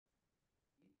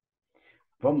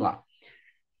Vamos lá.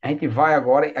 A gente vai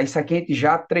agora. Isso aqui a gente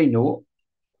já treinou.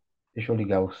 Deixa eu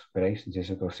ligar os. Peraí, não sei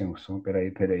se eu estou sem o som.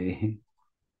 Peraí.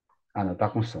 Ah, não, tá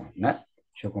com som, né?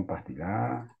 Deixa eu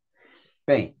compartilhar.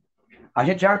 Bem, a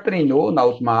gente já treinou na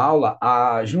última aula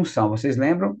a junção. Vocês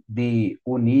lembram de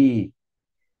unir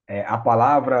a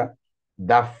palavra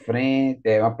da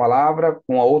frente, uma palavra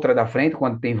com a outra da frente,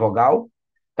 quando tem vogal?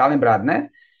 Tá lembrado, né?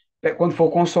 Quando for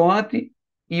consoante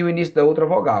e o início da outra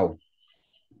vogal.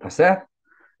 Tá certo?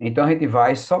 Então a gente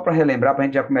vai, só para relembrar, para a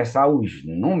gente já começar os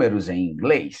números em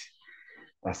inglês,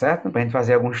 tá certo? Para a gente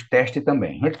fazer alguns testes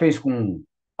também. A gente fez com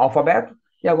alfabeto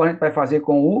e agora a gente vai fazer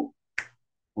com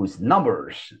os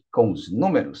numbers, com os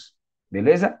números,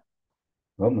 beleza?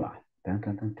 Vamos lá. Tan,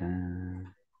 tan, tan,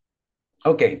 tan.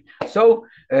 Ok, so,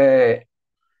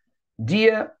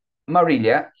 dear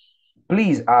Marília,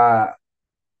 please,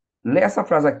 lê essa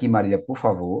frase aqui, Marília, por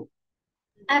favor.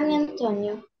 I'm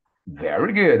Antonio.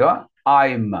 Very good, ó.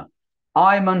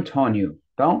 I'm Antonio.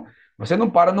 Então, você não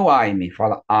para no I'm,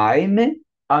 fala I'm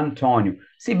Antonio.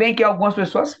 Se bem que algumas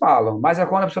pessoas falam, mas é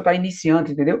quando a pessoa está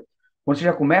iniciante, entendeu? Quando você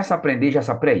já começa a aprender, já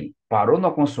sabe, peraí, parou na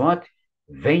consoante,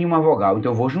 vem uma vogal,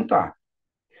 então eu vou juntar.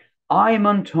 I'm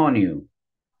Antonio.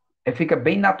 Fica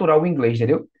bem natural o inglês,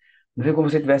 entendeu? Não vê como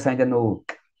se você estivesse ainda no...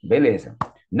 Beleza.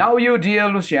 Now you, dear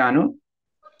Luciano.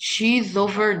 She's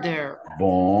over there.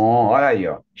 Bom, olha aí,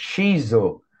 ó.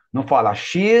 Shizo. Não fala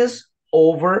she's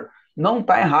over. Não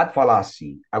tá errado falar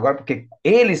assim. Agora, porque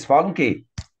eles falam o quê?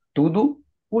 Tudo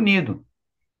unido.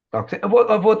 Tá?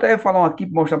 Eu vou até falar um aqui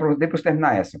para mostrar para você, depois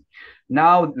terminar essa.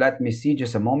 Now, let me see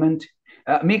just a moment.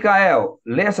 Mikael,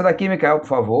 lê essa daqui, Mikael, por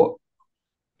favor.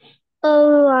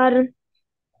 Olá,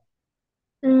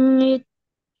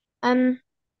 Newton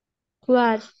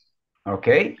Class.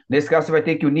 Ok? Nesse caso, você vai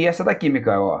ter que unir essa daqui,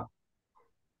 Mikael, ó.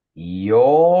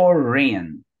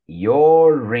 Urine.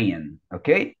 Urine.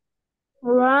 Ok?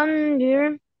 Run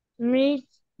your meet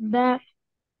back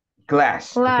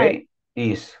Class, class. ok?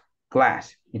 Isso,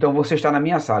 class. Então você está na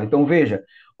minha sala. Então veja,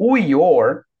 o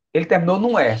your, ele terminou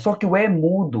no E, só que o E é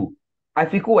mudo. Aí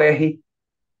fica o R.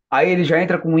 Aí ele já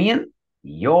entra com in.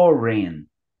 You're in.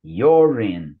 You're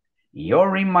in.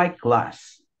 You're in my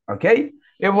class. Ok?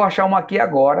 Eu vou achar uma aqui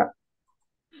agora,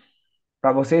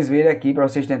 para vocês verem aqui, para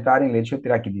vocês tentarem ler. Deixa eu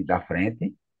tirar aqui da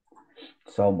frente.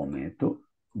 Só um momento.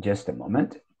 Just a moment.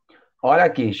 Olha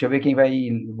aqui, deixa eu ver quem vai.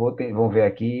 Vamos ver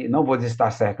aqui. Não vou dizer se está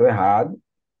certo ou errado.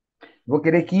 Vou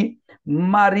querer que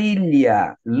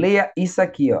Marília leia isso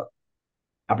aqui, ó.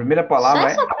 A primeira Só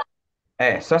palavra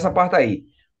essa só essa parte aí.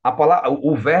 A palavra,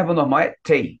 o verbo normal é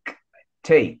take.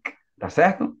 Take, tá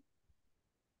certo?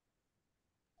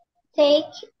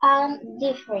 take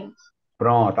different.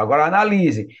 Pronto, agora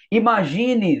analise.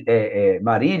 Imagine,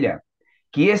 Marília,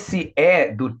 que esse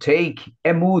é do take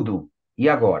é mudo. E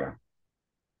agora?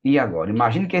 E agora?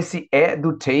 Imagine que esse é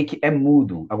do take é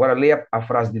mudo. Agora leia a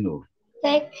frase de novo.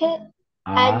 Take different.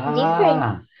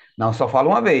 Ah, não, só fala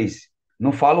uma vez.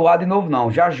 Não fala o A de novo,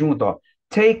 não. Já junto, ó.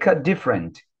 Take a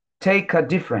different. Take a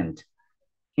different.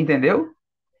 Entendeu?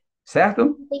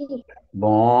 Certo?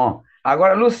 Bom.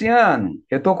 Agora, Luciano,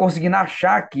 eu estou conseguindo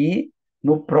achar aqui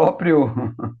no próprio,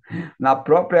 na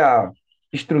própria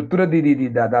estrutura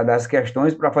das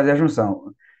questões para fazer a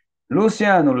junção.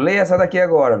 Luciano, leia essa daqui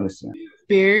agora, Luciano.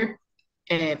 Per,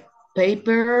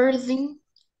 papers in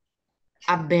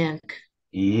a bank.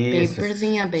 Isso. Papers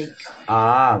in a bank.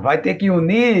 Ah, vai ter que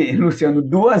unir, Luciano,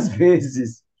 duas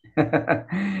vezes.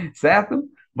 Certo?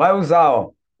 Vai usar,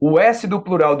 ó, o S do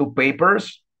plural do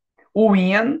papers, o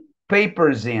in,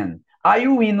 papers in. Aí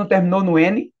o in não terminou no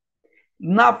N,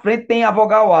 na frente tem a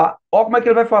vogal A. Ó como é que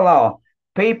ele vai falar, ó.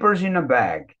 Papers in a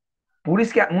bag. Por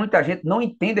isso que muita gente não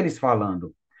entende eles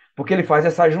falando, porque ele faz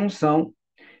essa junção.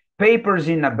 Papers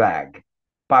in a bag.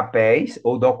 Papéis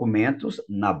ou documentos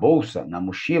na bolsa, na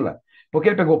mochila. Porque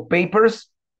ele pegou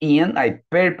papers in, aí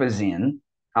papers in,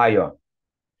 aí ó,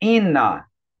 in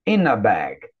a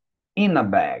bag, in a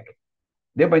bag.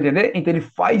 Deu para entender? Então ele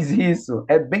faz isso,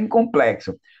 é bem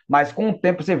complexo, mas com o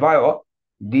tempo você vai, ó,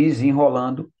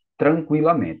 desenrolando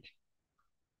tranquilamente.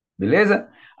 Beleza?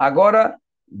 Agora,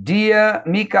 dia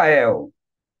Micael.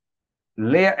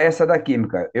 Lê essa daqui,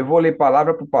 Micael. Eu vou ler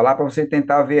palavra por palavra para você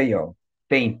tentar ver aí, ó.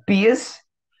 Tem piece,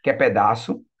 que é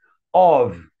pedaço,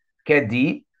 of, que é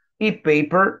de, e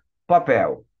paper,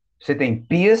 papel. Você tem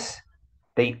piece,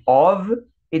 tem of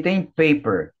e tem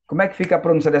paper. Como é que fica a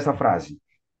pronúncia dessa frase?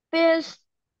 Piece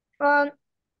on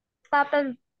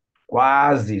paper.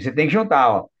 Quase. Você tem que juntar,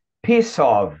 ó. Piece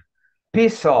of,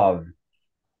 piece of,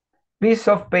 piece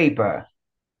of paper.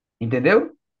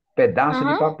 Entendeu? Pedaço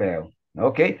de Aham. papel.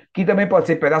 Ok? Que também pode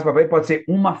ser pedaço de papel, pode ser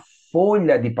uma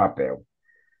folha de papel.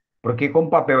 Porque como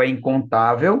o papel é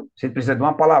incontável, você precisa de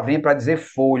uma palavrinha para dizer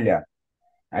folha.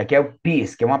 Aqui é o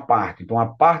piece, que é uma parte. Então, a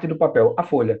parte do papel, a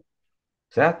folha,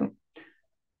 certo?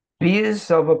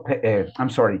 I'm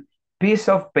sorry, piece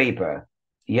of paper,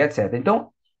 e etc.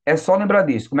 Então, é só lembrar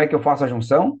disso. Como é que eu faço a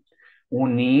junção?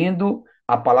 Unindo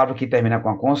a palavra que termina com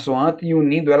a consoante e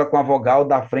unindo ela com a vogal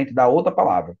da frente da outra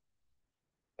palavra.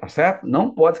 Tá certo?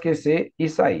 Não pode esquecer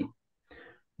isso aí.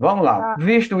 Vamos lá. Tá.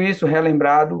 Visto isso,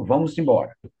 relembrado, vamos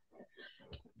embora.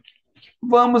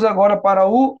 Vamos agora para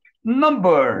o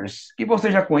Numbers, que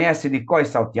você já conhece de cor e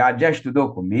salteado, já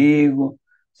estudou comigo,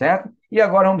 certo? E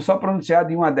agora vamos só pronunciar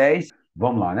de 1 a 10.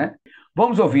 Vamos lá, né?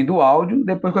 Vamos ouvindo o áudio,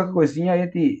 depois qualquer coisinha a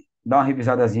gente dá uma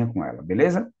revisadazinha com ela,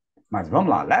 beleza? Mas vamos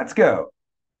lá, let's go.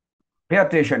 Pay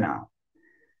attention now.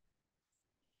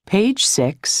 Page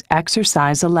 6,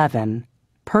 Exercise 11,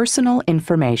 Personal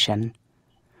Information.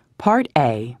 Part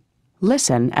A,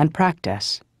 Listen and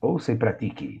Practice. Ouça e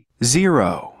pratique.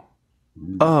 0,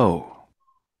 O,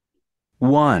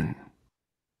 1,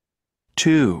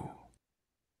 2,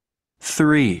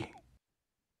 3,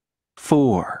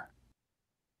 4,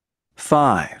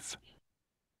 5,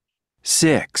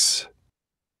 6,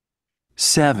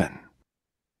 7,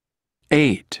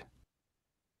 8,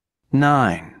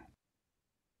 9,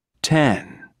 10.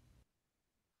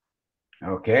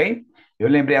 Ok? Eu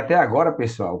lembrei até agora,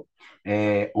 pessoal.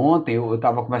 Ontem eu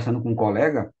estava conversando com um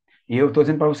colega e eu estou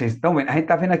dizendo para vocês, então, a gente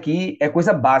está vendo aqui, é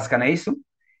coisa básica, não é isso?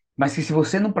 Mas que se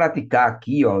você não praticar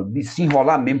aqui, ó, de se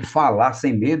enrolar mesmo, falar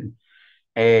sem medo,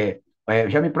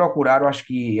 já me procuraram, acho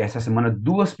que essa semana,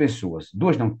 duas pessoas.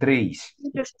 Duas, não, três.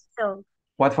 Professor.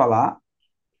 Pode falar.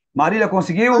 Marília,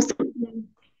 conseguiu?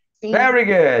 Sim. Very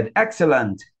good.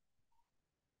 Excellent.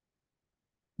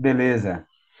 Beleza.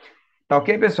 Tá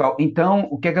ok, pessoal? Então,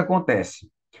 o que é que acontece?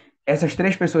 Essas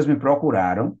três pessoas me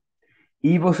procuraram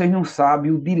e vocês não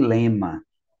sabem o dilema.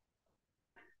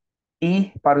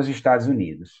 Ir para os Estados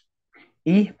Unidos,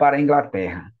 ir para a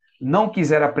Inglaterra. Não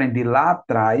quiseram aprender lá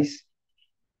atrás,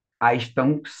 aí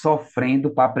estão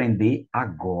sofrendo para aprender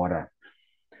agora.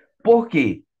 Por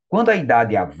quê? Quando a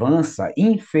idade avança,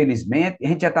 infelizmente, a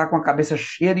gente já está com a cabeça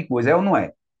cheia de coisa, é ou não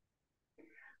é?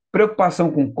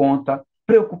 Preocupação com conta,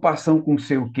 preocupação com não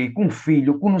sei o quê, com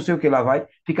filho, com não sei o que lá vai,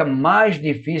 fica mais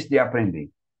difícil de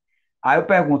aprender. Aí eu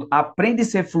pergunto, aprende a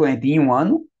ser fluente em um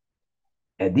ano?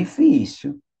 É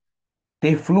difícil.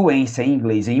 Ter fluência em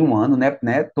inglês em um ano,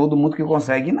 né? Todo mundo que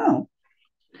consegue, não.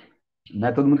 Não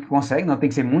é todo mundo que consegue, não. Tem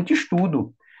que ser muito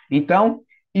estudo. Então,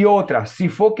 e outra, se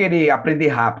for querer aprender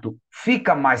rápido,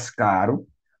 fica mais caro,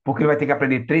 porque ele vai ter que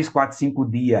aprender 3, 4, 5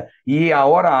 dias, e a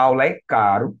hora aula é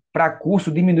caro. Para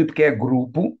curso diminui porque é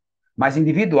grupo, mas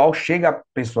individual chega,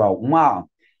 pessoal,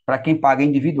 para quem paga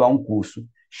individual um curso,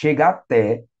 chega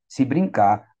até, se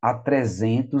brincar, a R$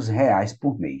 300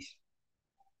 por mês.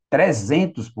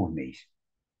 300 por mês.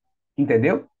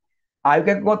 Entendeu? Aí o que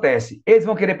é que acontece? Eles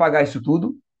vão querer pagar isso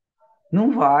tudo?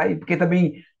 Não vai, porque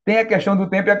também tem a questão do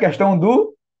tempo e a questão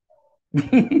do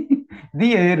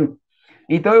dinheiro.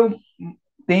 Então,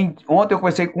 ontem eu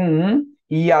conversei com um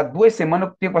e há 2 semanas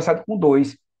eu tinha conversado com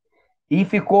dois. E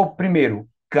ficou, primeiro,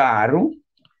 caro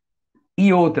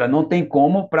e outra, não tem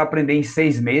como para aprender em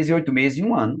 6 meses, 8 meses e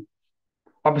um ano.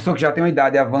 Para pessoa que já tem uma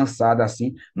idade avançada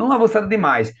assim, não avançada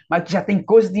demais, mas que já tem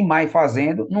coisa demais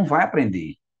fazendo, não vai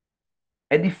aprender.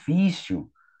 É difícil.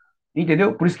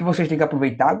 Entendeu? Por isso que vocês têm que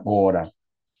aproveitar agora.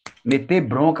 Meter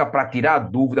bronca para tirar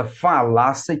dúvida,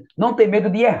 falar sem. Não tem medo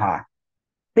de errar.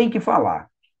 Tem que falar.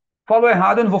 Falou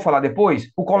errado, eu não vou falar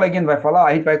depois. O coleguinha não vai falar,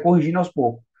 a gente vai corrigindo aos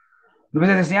poucos. Não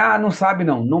precisa dizer assim, não sabe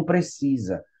não. Não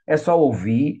precisa. É só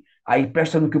ouvir, aí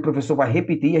presta no que o professor vai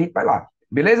repetir e a gente vai lá.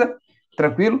 Beleza?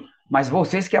 Tranquilo? Mas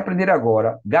vocês que aprenderem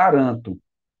agora, garanto,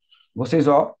 vocês,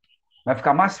 ó, vai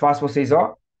ficar mais fácil vocês,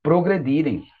 ó,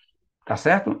 progredirem. Tá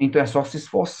certo? Então é só se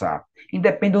esforçar.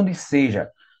 Independe de onde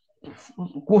seja.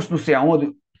 O curso não sei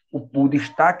aonde, o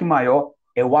destaque maior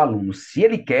é o aluno. Se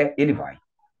ele quer, ele vai.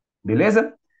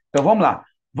 Beleza? Então vamos lá.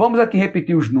 Vamos aqui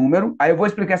repetir os números. Aí eu vou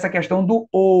explicar essa questão do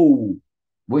ou.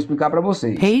 Vou explicar para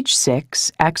vocês. Page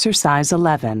 6, Exercise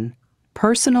 11,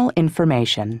 Personal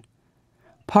Information.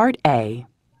 Part A,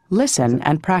 Listen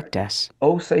and Practice.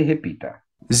 Ouça e repita.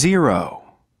 0,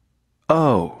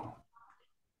 O,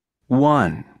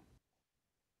 1,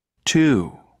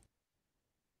 2,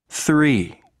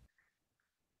 3,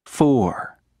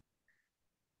 4,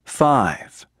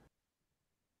 5,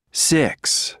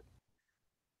 6,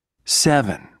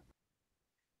 7,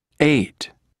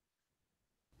 8,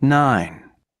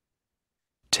 9,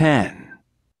 10.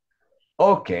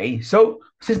 Ok. So,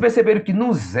 vocês perceberam que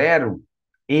no zero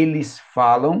eles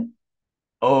falam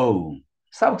ou.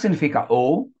 Sabe o que significa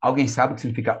ou? Alguém sabe o que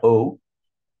significa ou?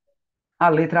 A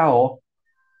letra O.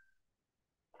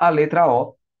 A letra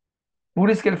O. Por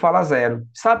isso que ele fala 0.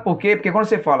 Sabe por quê? Porque quando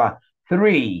você fala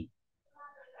 3,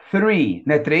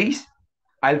 né, 3,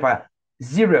 aí ele fala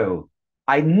 0.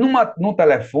 Aí no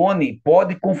telefone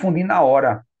pode confundir na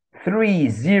hora.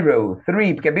 3, 0,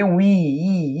 3, porque é bem um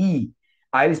I.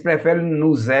 Aí eles preferem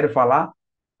no 0 falar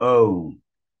O.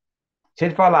 Se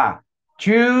ele falar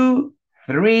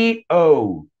 230,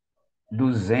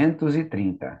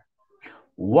 230.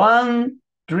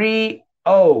 130,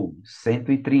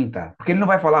 130. Porque ele não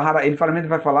vai falar, ele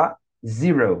vai falar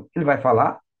 0. Ele vai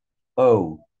falar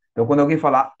O. Então, quando alguém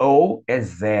falar O, é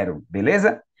 0,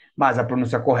 beleza? Mas a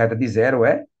pronúncia correta de 0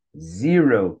 é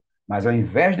 0. Mas ao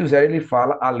invés do 0, ele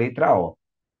fala a letra O.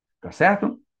 Tá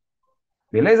certo?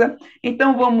 Beleza?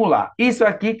 Então, vamos lá. Isso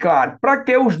aqui, claro. Para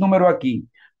que os números aqui?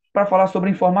 Para falar sobre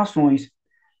informações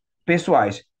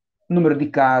pessoais. Número de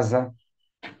casa,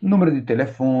 número de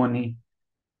telefone,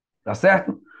 tá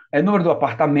certo? É número do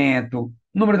apartamento,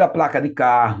 número da placa de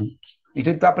carro.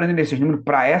 Então, ele está aprendendo esses números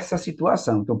para essa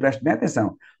situação. Então, preste bem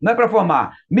atenção. Não é para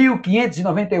formar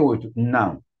 1598.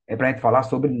 Não. É para a gente falar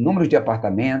sobre números de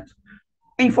apartamento,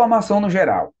 informação no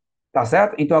geral. Tá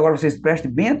certo? Então, agora vocês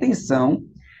prestem bem atenção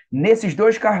nesses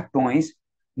dois cartões,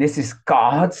 nesses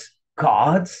cards,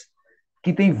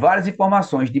 que tem várias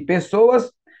informações de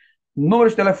pessoas,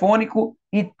 número telefônico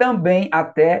e também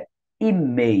até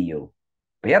e-mail.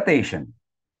 Pay attention.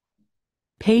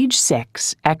 Page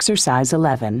 6, Exercise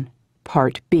 11,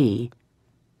 Part B.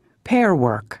 Pair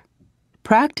work.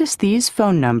 Practice these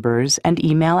phone numbers and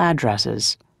email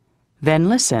addresses. Then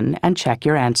listen and check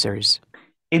your answers.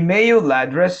 Email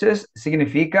addresses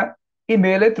significa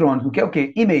e-mail eletrônico, que é o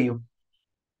quê? E-mail.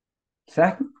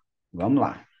 Certo? Vamos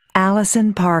lá.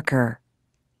 Allison Parker,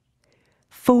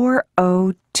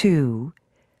 402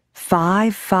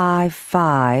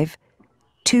 555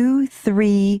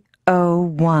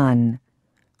 2301.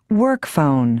 Work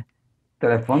phone,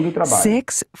 Telefone do trabalho.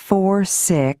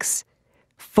 646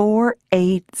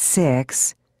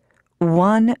 486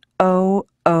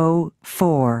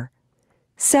 1004.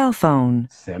 Cell phone,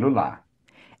 Celular.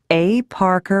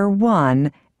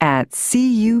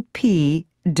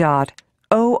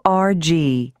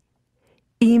 aparker1@cup.org.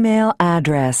 Email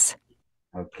address,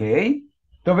 Ok?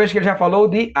 Então veja que ele já falou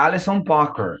de Alison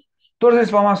Parker. Todas as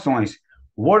informações.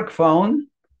 Work phone,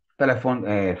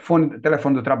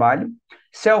 telefone do trabalho.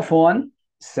 Cell phone,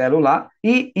 celular.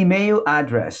 E email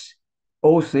address.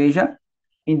 Ou seja,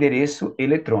 endereço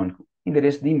eletrônico.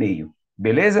 Endereço de e-mail.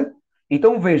 Beleza?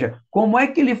 Então veja, como é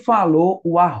que ele falou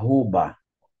o arroba?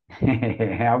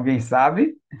 Alguém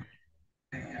sabe?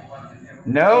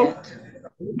 Não?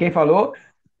 Quem falou?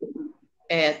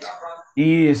 At.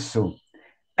 Isso.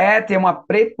 At é uma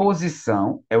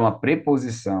preposição,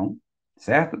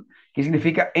 certo? Que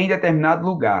significa em determinado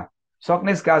lugar. Só que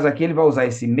nesse caso aqui ele vai usar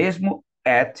esse mesmo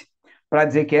at para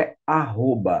dizer que é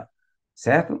arroba,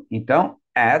 certo? Então,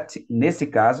 at, nesse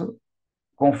caso,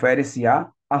 confere-se a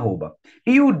arroba.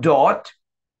 E o dot,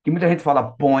 que muita gente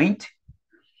fala point,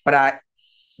 para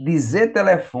dizer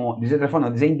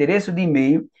endereço de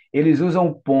e-mail, eles usam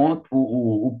o ponto,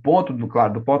 o ponto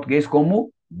claro, do português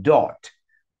como dot.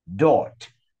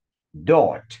 Dot.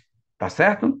 Tá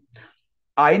certo?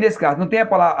 Aí, nesse caso, não tem a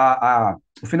palavra,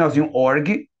 o finalzinho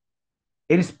org,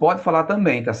 eles podem falar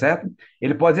também, tá certo?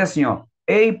 Ele pode dizer assim, ó,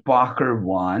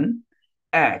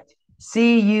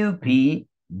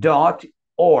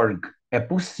 aparker1@cup.org. É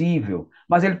possível.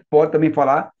 Mas ele pode também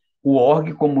falar o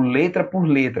org como letra por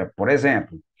letra. Por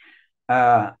exemplo,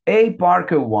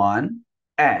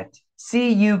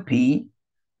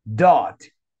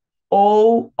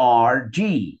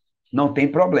 aparker1@cup.org. Não tem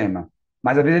problema.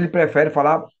 Mas às vezes ele prefere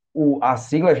falar a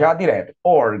sigla já direto.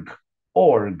 Org.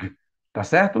 Tá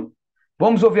certo?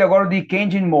 Vamos ouvir agora o de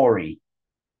Kenji Mori.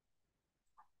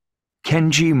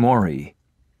 Kenji Mori,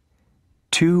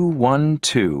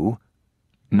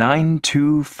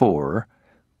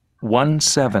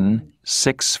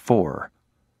 212-924-1764.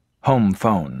 Home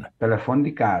phone, Telefone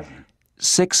de casa.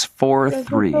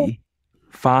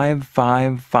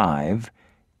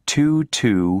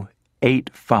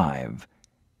 643-555-2285.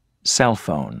 Cell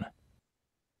phone.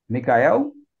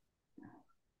 Micael?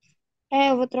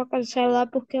 Eu vou trocar de celular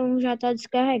porque um já tá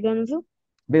descarregando, viu?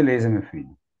 Beleza, meu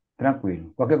filho.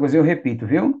 Tranquilo. Qualquer coisa eu repito,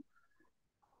 viu?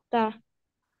 Tá.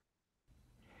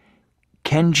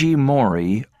 Kenji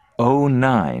Mori,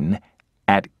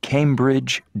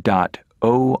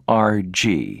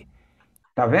 09@cambridge.org.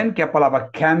 Tá vendo que a palavra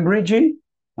Cambridge,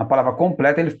 a palavra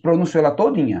completa, ele pronunciou ela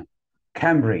todinha.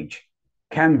 Cambridge.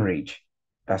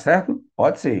 Tá certo?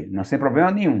 Pode ser, não tem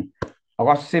problema nenhum.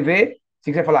 Agora, se você vê,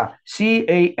 Se quiser falar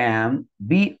Cambridge.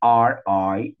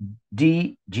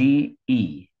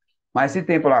 Mas se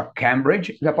tem para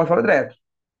Cambridge, já pode falar direto.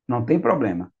 Não tem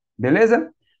problema.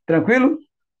 Beleza? Tranquilo?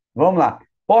 Vamos lá.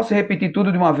 Posso repetir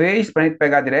tudo de uma vez para a gente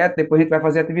pegar direto, depois a gente vai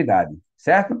fazer a atividade.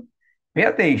 Certo? Pay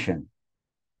attention.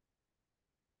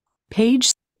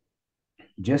 Page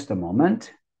Just a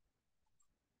moment.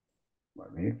 Vou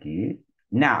ver aqui.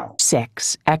 Now.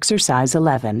 6, Exercise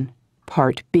 11,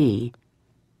 Part B.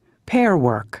 Pair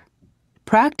work.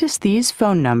 Practice these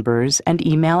phone numbers and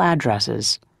email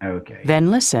addresses. Okay.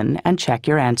 Then listen and check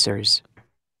your answers.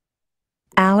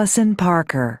 Allison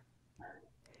Parker.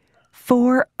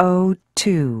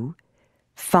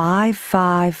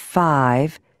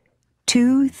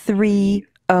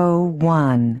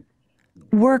 402-555-2301.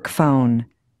 Work phone.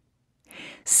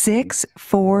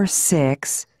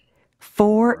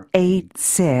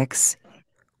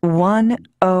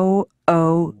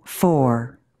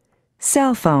 646-486-1004.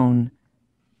 Cell phone.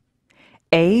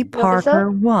 A. Parker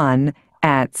 1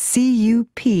 at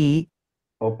CUP.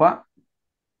 Opa.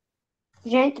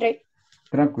 Já entrei.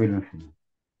 Tranquilo, meu filho.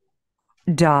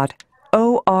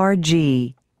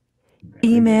 .org.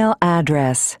 Email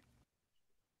address.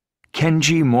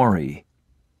 Kenji Mori,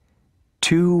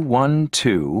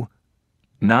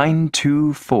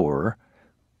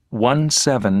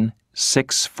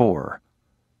 212-924-1764.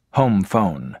 Home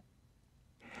phone.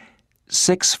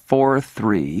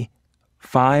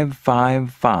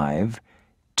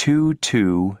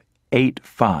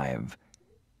 643-555-2285.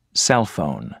 Cell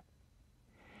phone.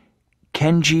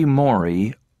 Kenji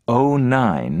Mori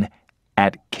 09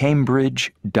 at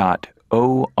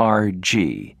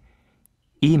cambridge.org.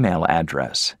 Email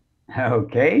address.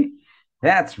 Ok?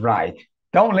 That's right.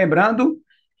 Então, lembrando,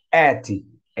 at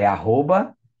é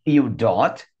arroba e o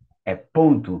dot é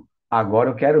ponto. Agora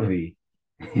eu quero ver.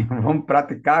 Vamos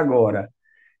praticar agora.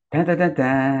 Tan, tan, tan,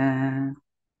 tan.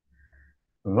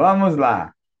 Vamos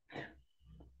lá.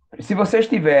 Se vocês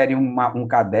tiverem um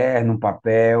caderno, um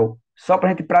papel, só para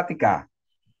a gente praticar.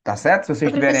 Tá certo? Se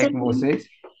vocês tiverem aí com vocês.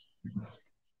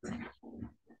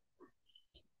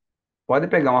 Pode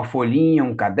pegar uma folhinha,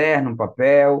 um caderno, um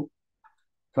papel.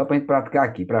 Só para a gente praticar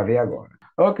aqui, para ver agora.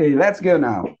 Ok, let's go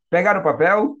now. Pegaram o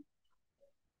papel?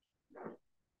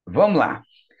 Vamos lá.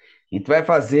 A gente vai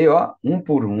fazer, ó, um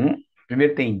por um.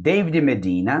 Primeiro tem David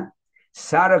Medina,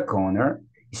 Sarah Connor,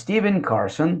 Stephen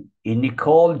Carson e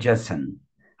Nicole Justin.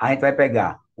 A gente vai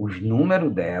pegar os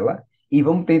números dela e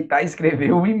vamos tentar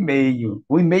escrever o e-mail.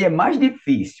 O e-mail é mais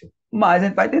difícil, mas a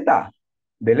gente vai tentar.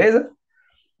 Beleza?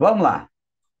 Vamos lá.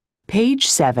 Page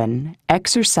 7,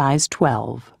 Exercise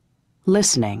 12.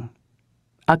 Listening.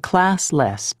 A class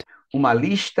list. Uma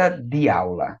lista de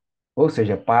aula. Ou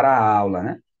seja, para a aula,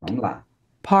 né? Vamos lá.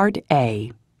 Part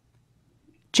A.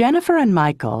 Jennifer and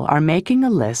Michael are making a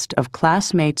list of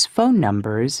classmates' phone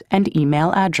numbers and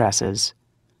email addresses.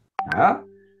 Tá?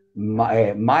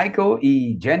 Michael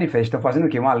e Jennifer estão fazendo o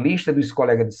quê? Uma lista dos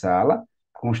colegas de sala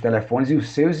com os telefones e os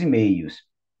seus e-mails.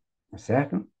 Tá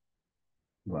certo?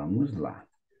 Vamos lá.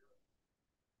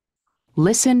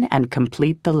 Listen and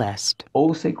complete the list.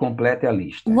 Ouça e complete a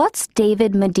lista. What's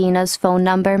David Medina's phone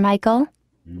number, Michael?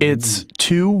 It's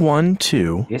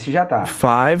 212 Esse já tá.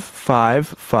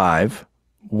 555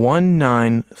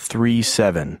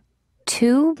 1937.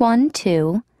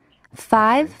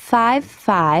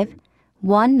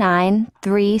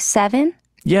 212-555-1937?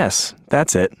 Yes,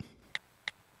 that's it.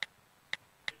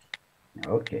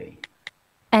 Ok.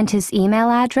 And his email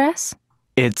address?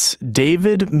 It's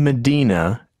David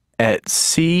Medina at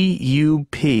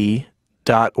cup.org.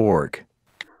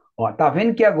 Ó, tá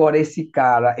vendo que agora esse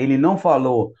cara, ele não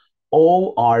falou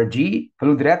org,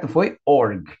 falou direto, foi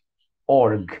org.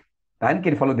 Org. Tá vendo que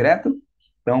ele falou direto?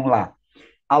 Então, vamos lá.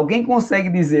 Alguém consegue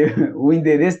dizer o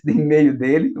endereço de e-mail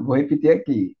dele? Eu vou repetir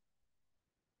aqui.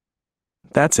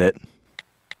 That's it.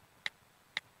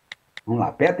 Vamos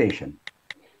lá, pay attention.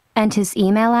 And his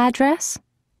email address?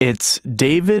 It's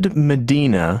David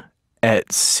Medina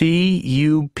at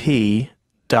cup.org.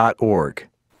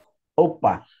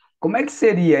 Opa, como é que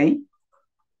seria, hein?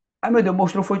 Ai, meu Deus,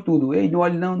 mostrou foi tudo. Ei, não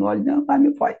olhe não, não olhe não. Ai,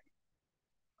 meu pai.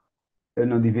 Eu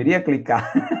não deveria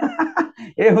clicar.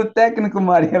 Erro técnico,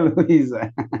 Maria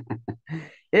Luísa.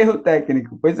 Erro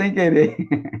técnico, foi sem querer.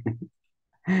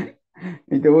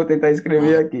 Então, eu vou tentar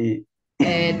escrever aqui.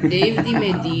 É David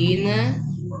Medina,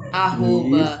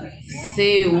 arroba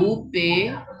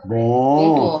cup.org.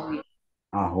 Bom,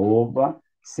 arroba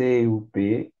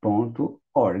cup.org.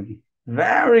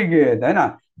 Very good.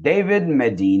 Ana, David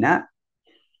Medina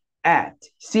at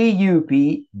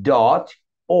cup.org.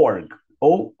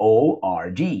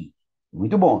 O-O-R-G.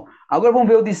 Muito bom. Agora vamos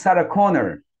ver o de Sarah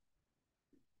Connor.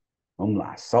 Vamos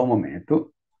lá, só um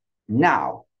momento.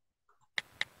 Now.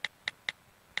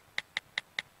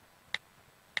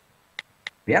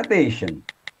 Pay attention.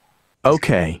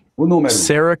 Okay. O número.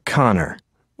 Sarah Connor.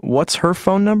 What's her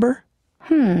phone number?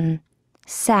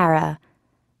 Sarah.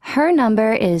 Her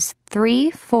number is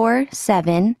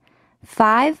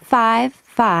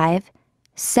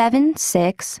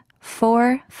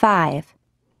 347-555-7645.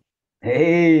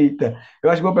 Eita, eu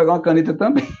acho que vou pegar uma caneta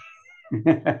também.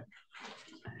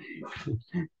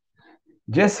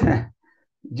 Just,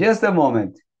 just a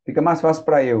moment. Fica mais fácil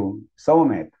para eu. Só um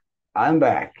momento. I'm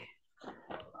back.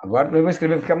 Agora eu vou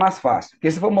escrever, fica mais fácil.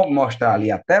 Porque se for mostrar ali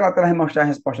a tela vai mostrar a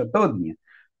resposta todinha.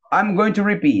 I'm going to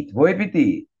repeat. Vou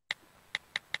repetir.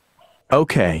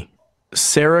 Okay.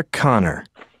 Sarah Connor.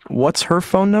 What's her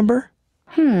phone number?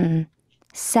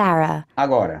 Sarah.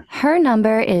 Agora. Her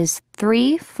number is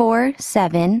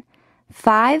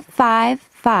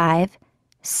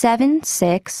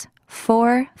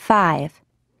 347-555-7645.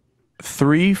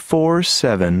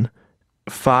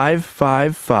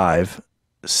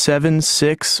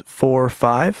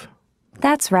 347-555-7645?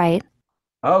 That's right.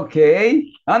 Ok.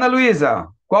 Ana Luísa,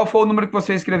 qual foi o número que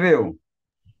você escreveu?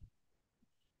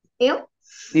 Eu?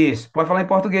 Isso, pode falar em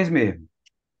português mesmo.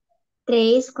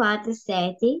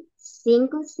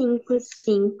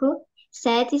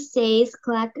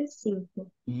 347-555-7645.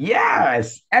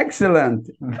 Yes, excellent,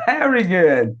 very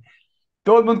good.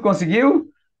 Todo mundo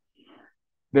conseguiu?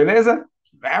 Beleza?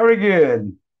 Very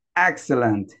good,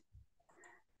 excellent.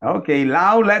 Ok,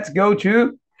 now let's go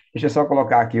to... Deixa eu só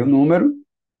colocar aqui o número.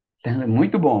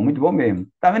 Muito bom mesmo.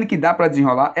 Tá vendo que dá para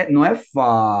desenrolar? Não é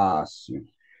fácil,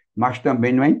 mas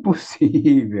também não é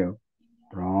impossível.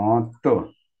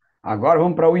 Pronto. Agora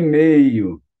vamos para o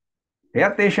e-mail. Pay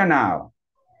attention now.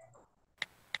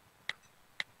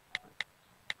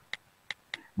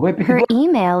 Vou repetir. Her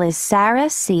email is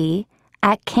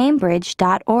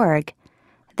sarahc@cambridge.org.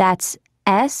 That's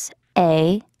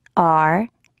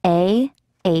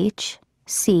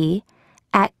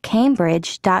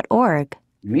sarahc@cambridge.org.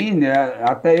 Menina,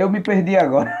 até eu me perdi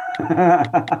agora.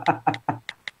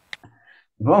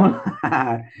 Vamos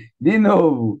lá. De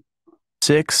novo.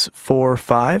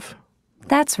 645?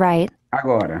 That's right.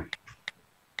 Agora.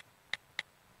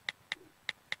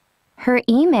 Her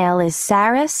email is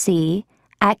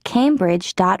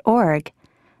sarahc@cambridge.org.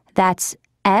 That's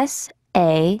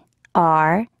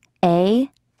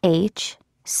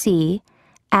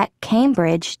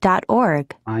sarahc@cambridge.org.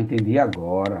 Ah, entendi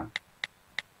agora.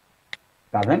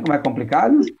 Tá vendo como é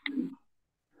complicado?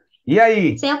 E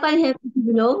aí? Você pode repetir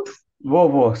de novo?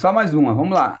 Vou. Só mais uma.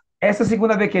 Vamos lá. Essa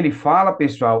segunda vez que ele fala,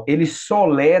 pessoal, ele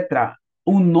soletra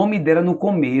o nome dela no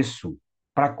começo,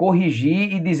 para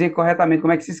corrigir e dizer corretamente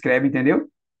como é que se escreve, entendeu?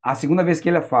 A segunda vez que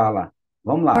ele fala.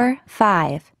 Vamos lá.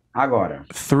 5. Agora.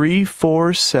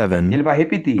 347 Ele vai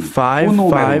repetir. O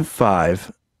número.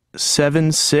 555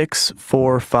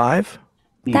 7645?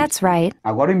 Isso. That's right.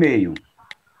 Agora o e-mail.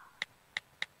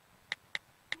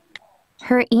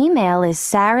 Her email is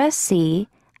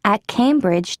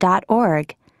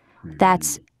sarahc@cambridge.org.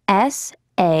 That's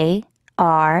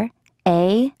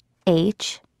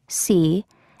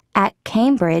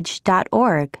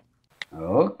sarahc@cambridge.org.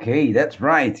 Ok, that's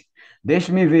right.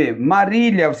 Deixa-me ver.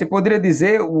 Marília, você poderia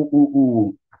dizer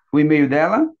o e-mail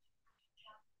dela?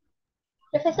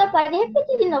 Professor, pode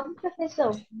repetir de novo,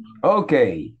 professor?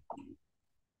 Ok.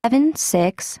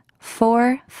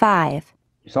 7645.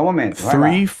 Só um momento. Vai lá.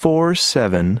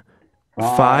 347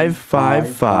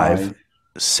 555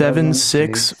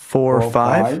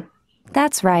 7645?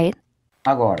 That's right.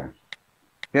 Agora.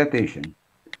 Pay attention.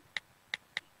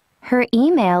 Her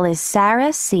email is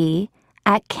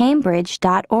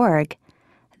sarahc@cambridge.org.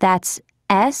 That's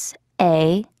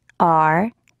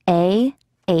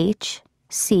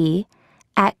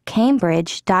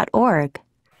sarahc@cambridge.org.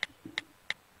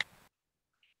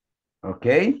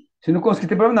 Ok? Se não conseguir,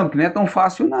 tem problema não, porque não é tão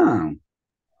fácil, não.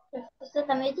 Professor,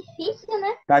 tá meio difícil,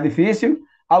 né? Tá difícil?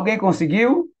 Alguém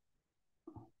conseguiu?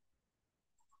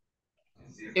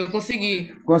 Eu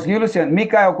consegui. Conseguiu, Luciano?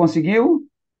 Micael, conseguiu?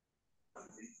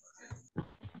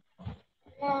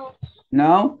 Não.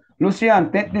 Não?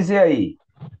 Luciano, tenta dizer aí.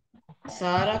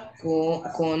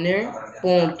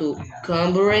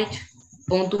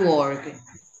 sarahconner.cambridge.org.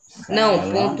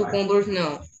 Não, ponto Cambridge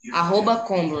não.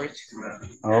 @Cambridge.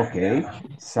 Ok.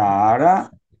 Sarah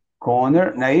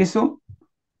Connor, não é isso?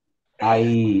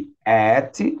 Aí,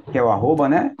 que é o arroba,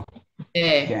 né?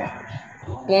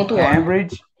 Ponto .org.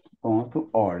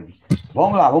 Cambridge.org.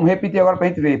 Vamos lá, vamos repetir agora para a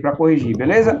gente ver, para corrigir,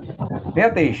 beleza? Pay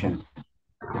attention.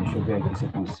 Deixa eu ver aqui se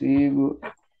eu consigo.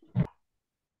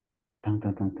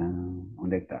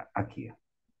 Onde é que tá? Aqui. Ó.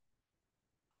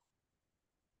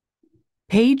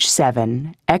 Page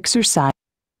 7, exercise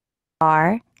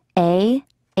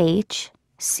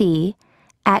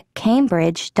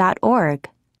RAHC@cambridge.org.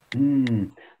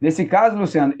 Nesse caso,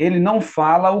 Luciano, ele não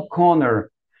fala o Connor,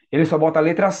 ele só bota a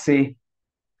letra C.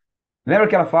 Lembra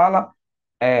que ela fala?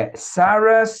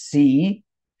 Sarah C,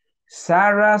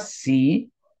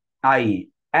 aí,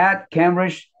 at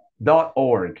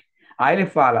cambridge.org. Aí ele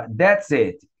fala, that's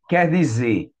it, quer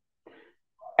dizer,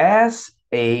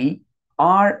 S-A-R-A-H-C,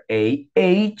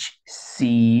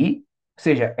 ou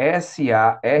seja,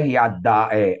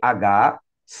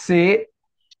 S-A-R-A-H-C,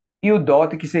 e o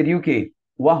dot, que seria o quê?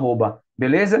 O arroba,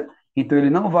 beleza? Então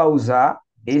ele não vai usar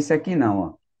esse aqui não,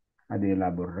 ó. Cadê lá,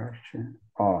 borracha?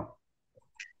 Ó,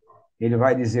 ele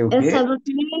vai dizer o Eu quê? só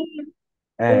botei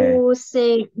o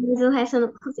C, mas o resto eu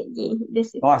não consegui Ó,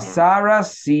 decifrar. Sarah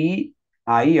C,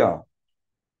 aí, ó,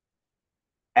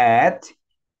 at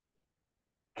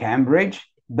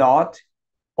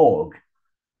cambridge.org.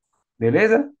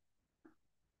 Beleza?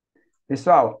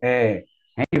 Pessoal, a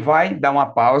gente vai dar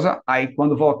uma pausa, aí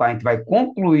quando voltar a gente vai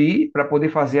concluir para poder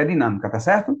fazer a dinâmica, tá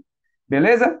certo?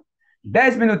 Beleza?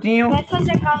 10 minutinhos. Vai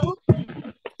fazer kahoot?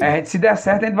 Se der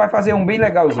certo, a gente vai fazer um bem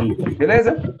legalzinho,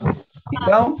 beleza?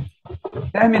 Então,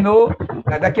 terminou.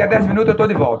 Daqui a 10 minutos eu estou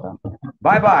de volta.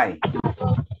 Bye, bye.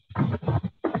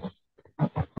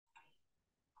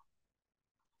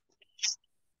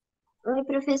 Oi,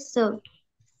 professor.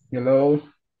 Hello.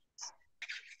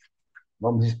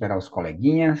 Vamos esperar os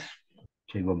coleguinhas.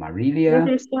 Chegou Marília.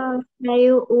 Professor,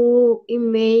 saiu o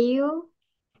e-mail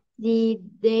de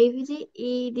David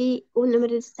e o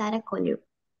número de Sarah Connor.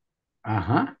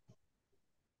 Aham.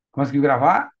 Conseguiu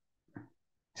gravar?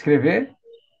 Escrever?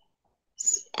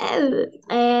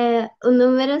 O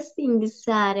número sim de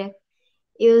Sarah.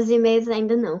 E os e-mails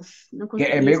ainda não. Não Que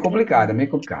consegui é meio escrever. complicado, é meio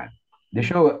complicado.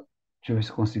 Deixa eu ver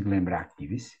se eu consigo lembrar aqui,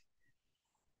 viu?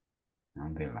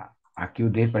 Vamos ver lá. Aqui o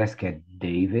D parece que é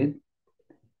David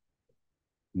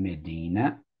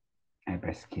Medina. Aí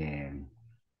parece que é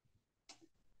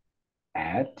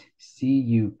at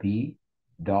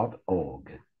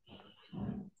cup.org.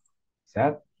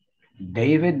 Certo?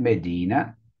 David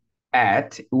Medina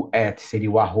o at seria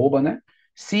o arroba, né?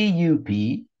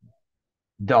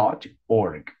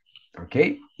 cup.org.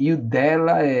 Ok? E o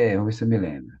dela vamos ver se eu me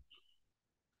lembro.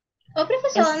 Ô,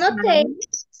 professor, eu anotei.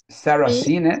 Sarah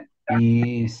C, né?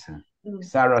 Isso.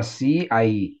 Sarah C,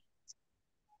 aí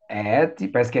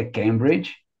parece que é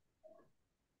cambridge.org.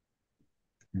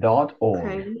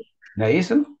 Não é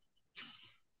isso?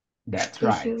 That's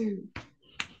Deixa right. eu...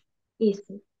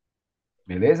 Isso.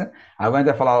 Beleza? Agora a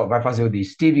gente vai fazer o de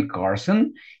Steve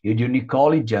Carson e o de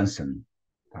Nicole Johnson.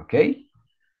 Ok?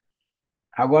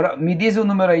 Agora, me diz o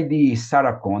número aí de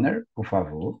Sarah Connor, por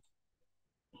favor.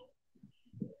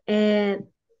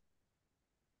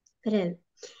 Peraí.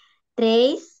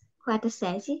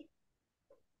 347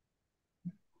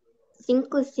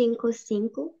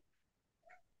 555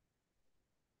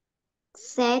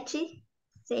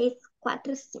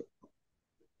 7645.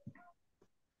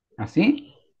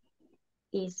 Assim?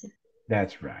 Isso.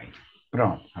 That's right.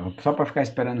 Pronto. Só para ficar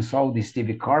esperando só o de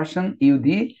Steve Carson e o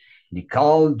de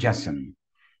Nicole Johnson.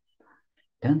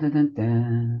 Tan, tan, tan,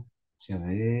 tan. Deixa eu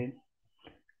ver.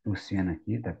 Luciana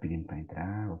aqui está pedindo para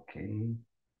entrar. Ok.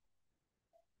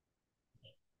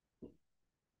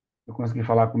 Eu consegui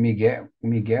falar com o Miguel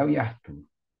e Arthur.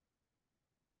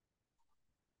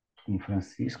 Com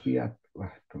Francisco e Arthur.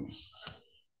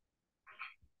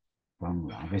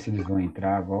 Vamos lá, ver se eles vão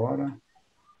entrar agora.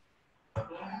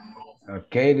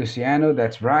 Ok, Luciano,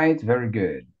 that's right, very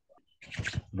good.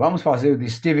 Vamos fazer o de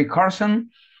Steve Carson,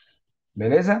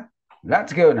 beleza?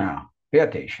 Let's go now. Pay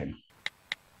attention.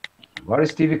 Agora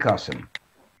Steve Carson.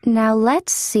 Now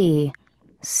let's see.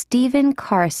 Stephen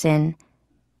Carson.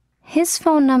 His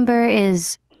phone number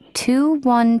is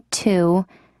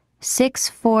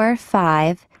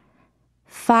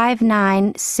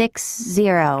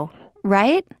 212-645-5960,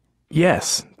 right?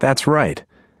 Yes, that's right.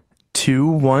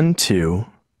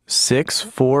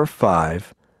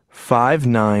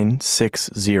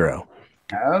 212-645-5960.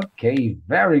 Ok,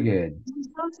 very good.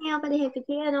 Então, senhor, pode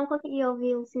repetir? Eu não consegui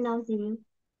ouvir o sinalzinho.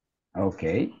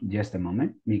 Ok, just a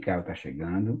moment. Mikael está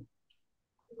chegando.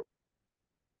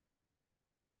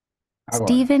 Agora.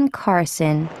 Stephen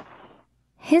Carson.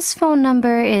 His phone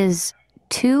number is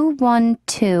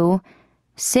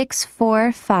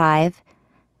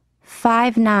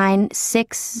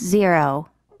 212-645-5960,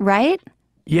 right?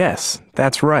 Yes,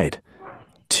 that's right.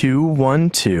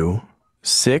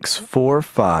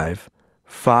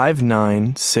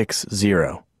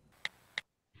 212-645-5960.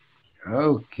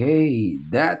 Ok,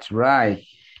 that's right.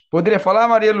 Poderia falar,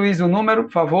 Maria Luísa, o número,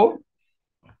 por favor?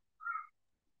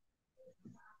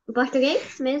 Em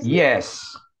português mesmo? Yes.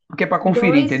 Porque é para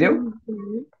conferir, entendeu?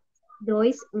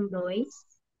 212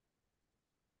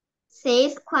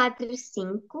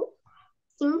 645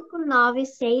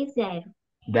 5960.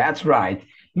 That's right.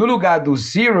 No lugar do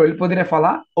zero, ele poderia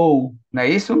falar ou, não é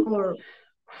isso? Or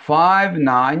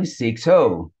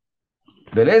 5960.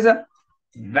 Beleza?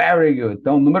 Very good.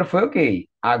 Então, o número foi ok.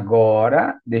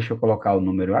 Agora, deixa eu colocar o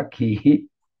número aqui.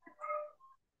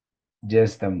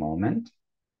 Just a moment.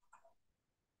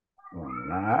 Vamos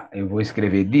lá. Eu vou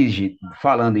escrever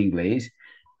falando em inglês.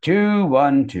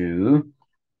 212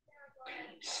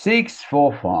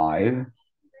 645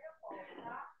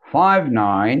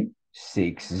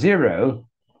 5960.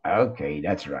 Ok,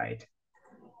 that's right.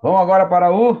 Vamos agora para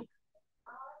o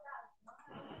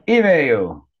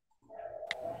e-mail.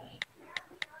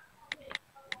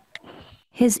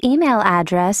 His email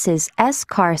address is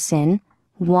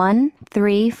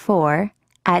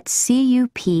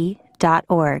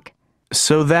scarson134@cup.org.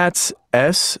 So that's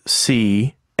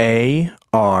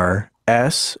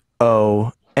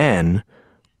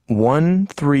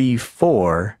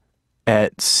SCARSON134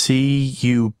 at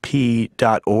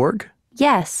cup.org?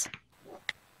 Yes.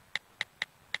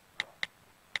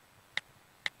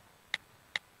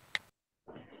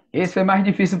 Esse foi mais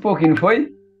difícil um pouquinho, não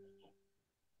foi?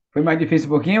 Foi mais difícil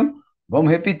um pouquinho?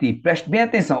 Vamos repetir. Preste bem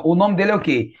atenção. O nome dele é o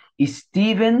quê?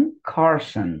 Stephen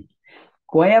Carson.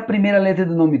 Qual é a primeira letra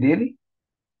do nome dele?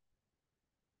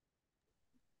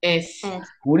 S.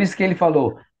 Por isso que ele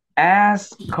falou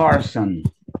S. Carson.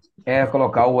 É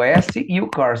colocar o S e o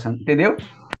Carson, entendeu?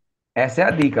 Essa é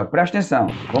a dica. Preste atenção.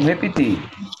 Vamos repetir.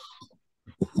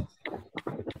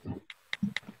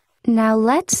 Now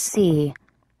let's see.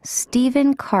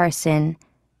 Stephen Carson.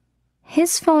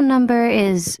 His phone number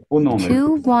is O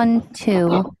número.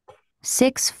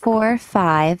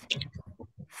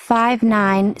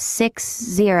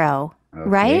 212-645-5960,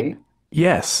 right? Ok.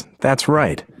 Yes, that's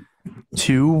right.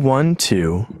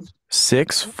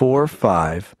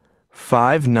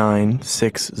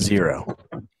 212-645-5960.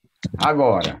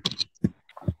 Agora.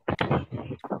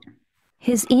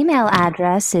 His email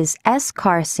address is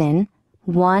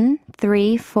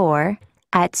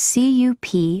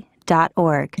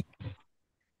scarson134@cup.org.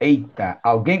 Eita,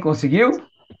 alguém conseguiu?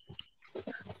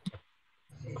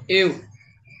 Eu.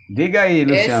 Diga aí,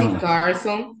 Luciano.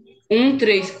 Carson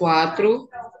 134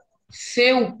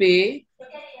 cup.org.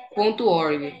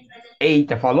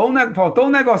 Eita, faltou um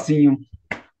negocinho.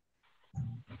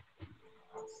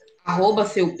 @cup.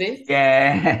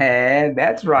 Yeah,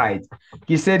 that's right.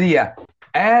 Que seria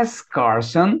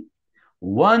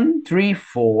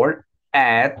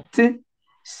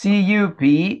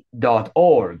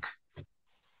scarson134@cup.org.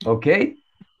 Ok?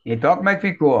 Então, como é que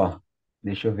ficou?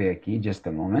 Deixa eu ver aqui, just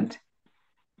a moment.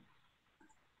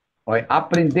 Olha,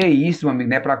 aprender isso, meu amigo,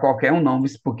 não é para qualquer um, não,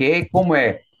 porque como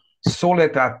é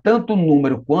soletrar tanto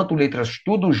número quanto letras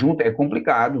tudo junto, é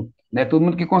complicado. Não é todo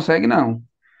mundo que consegue, não.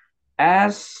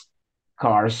 S.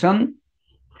 Carson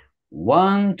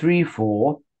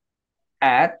 134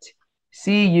 at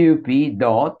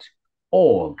cup.org.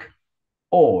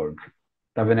 Org.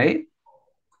 Tá vendo aí?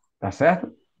 Tá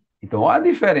certo? Então, olha a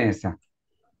diferença.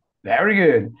 Very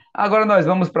good. Agora nós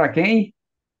vamos para quem?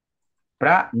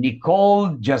 Para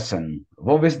Nicole Jusson.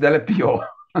 Vamos ver se dela é pior.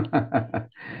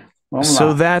 Vamos So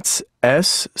lá. that's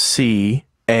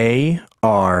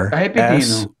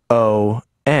repetindo.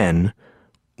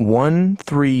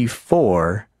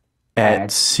 SCARSON134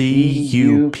 at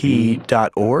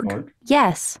cup.org?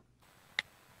 Yes.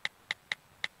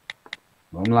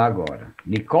 Vamos lá agora.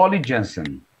 Nicole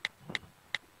Johnson.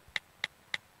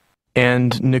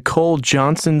 And Nicole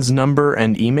Johnson's number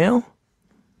and email?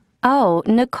 Oh,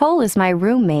 Nicole is my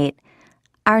roommate.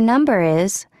 Our number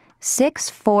is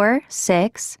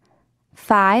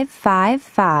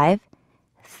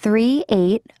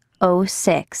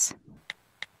 646-555-3806.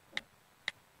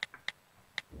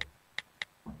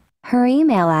 Her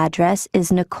email address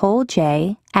is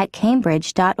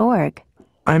nicolej@cambridge.org.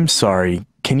 I'm sorry,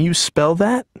 can you spell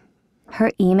that?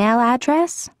 Her email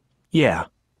address? Yeah.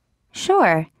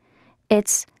 Sure.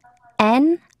 It's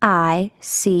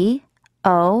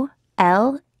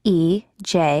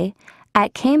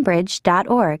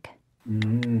nicolej@cambridge.org.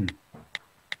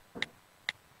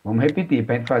 Vamos repetir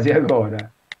para a gente fazer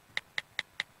agora.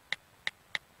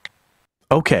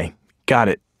 Okay, got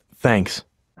it. Thanks.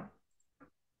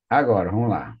 Agora, vamos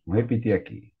lá. Vamos repetir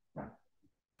aqui.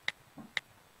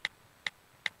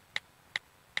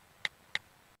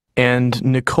 And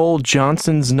Nicole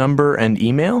Johnson's number and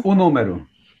email? O número.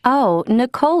 Oh,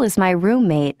 Nicole is my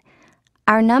roommate.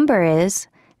 Our number is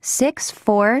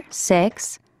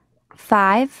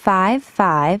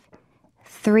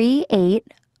 646-555-3806.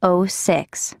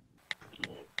 3806.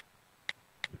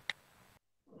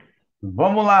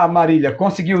 Vamos lá, Marília.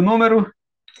 Conseguiu o número?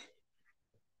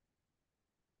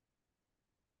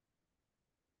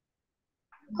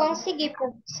 Consegui,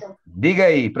 professor. Diga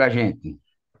aí pra gente.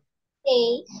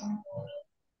 6,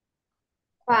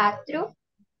 4,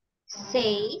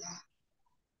 6,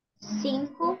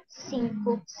 5,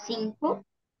 5, 5,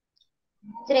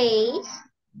 3,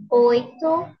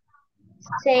 8,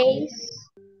 6,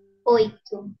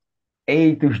 8.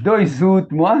 Eita, os dois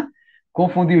últimos, ó.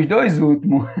 Confundi os dois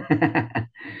últimos.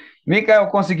 Micael,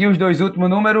 conseguiu os dois últimos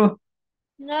números?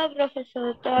 Não, professor,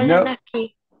 eu tô olhando Não.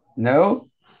 aqui. Não?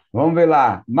 Vamos ver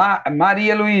lá.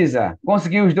 Maria Luísa,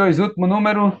 conseguiu os dois últimos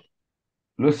números?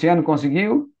 Luciano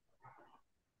conseguiu?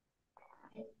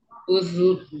 Os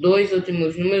dois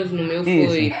últimos números no meu Isso.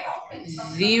 foi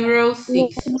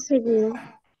 06. Conseguiu.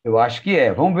 Eu acho que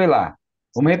é. Vamos ver lá.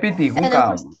 Vamos repetir com Eu não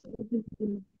calma.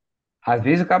 consegui. Às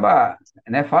vezes acaba.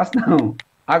 Não é fácil, não.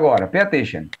 Agora, pay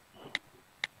attention.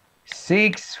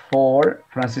 6-4.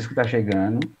 Francisco está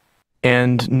chegando.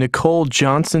 And Nicole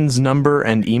Johnson's number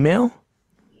and email?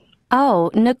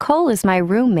 Oh, Nicole is my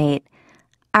roommate.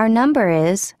 Our number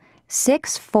is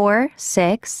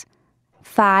 646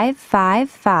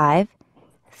 555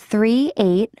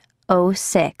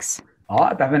 3806.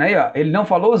 Ó, tá vendo aí, ó? Ele não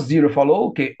falou zero, falou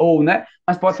o quê? Ou, né?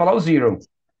 Mas pode falar o zero.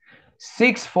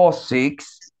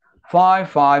 646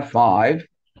 555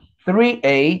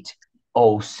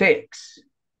 3806.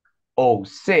 Ou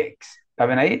 6. Tá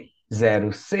vendo aí?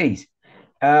 06.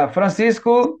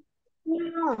 Francisco,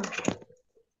 Não.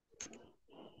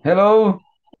 hello?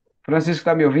 Francisco,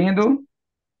 tá me ouvindo?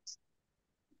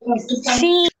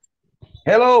 Sim.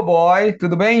 Hello, boy.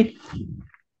 Tudo bem?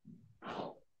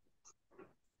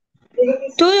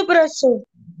 Tudo, professor.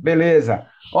 Beleza.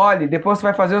 Olha, depois você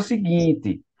vai fazer o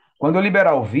seguinte. Quando eu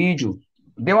liberar o vídeo,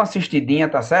 dê uma assistidinha,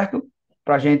 tá certo?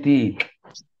 Pra gente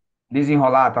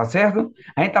desenrolar, tá certo?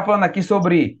 A gente tá falando aqui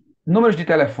sobre números de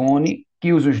telefone,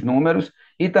 que usa os números,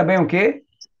 e também o quê?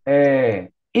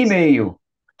 E-mail,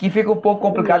 que fica um pouco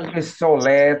complicado porque só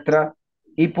letra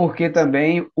e porque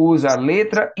também usa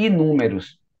letra e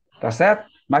números, tá certo?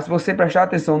 Mas se você prestar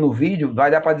atenção no vídeo,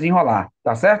 vai dar para desenrolar,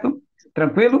 tá certo?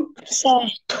 Tranquilo?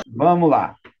 Certo. Vamos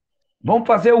lá. Vamos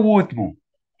fazer o último.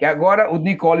 Que agora o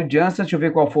Nicole Johnson, deixa eu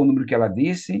ver qual foi o número que ela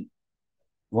disse.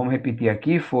 Vamos repetir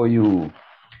aqui, foi o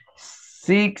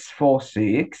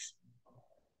 646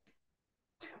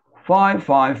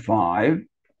 555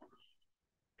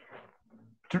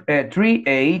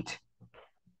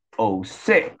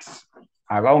 3806.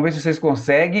 Agora vamos ver se vocês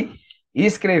conseguem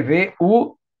escrever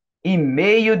o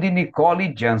e-mail de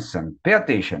Nicole Johnson. Pay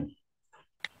attention.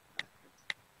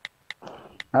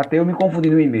 Até eu me confundi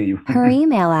no e-mail. Her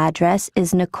email address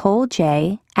is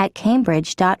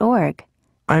nicolej@cambridge.org.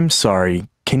 I'm sorry,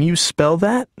 can you spell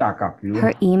that? Tá, Capil.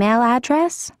 Her email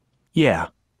address?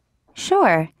 Yeah.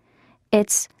 Sure.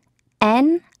 It's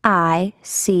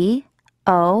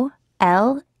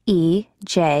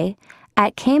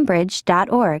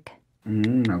nicolej@cambridge.org.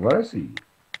 Agora sim.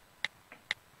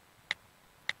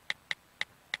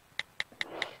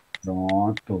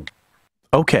 Pronto.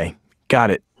 Okay,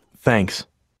 got it. Thanks.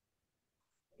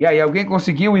 E aí, alguém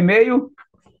conseguiu o e-mail?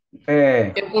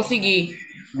 Eu consegui.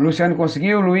 Luciano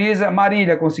conseguiu? Luísa?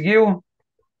 Marília conseguiu?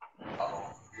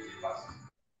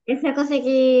 Eu só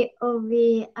consegui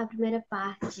ouvir a primeira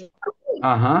parte.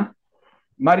 Aham.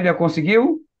 Marília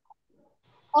conseguiu?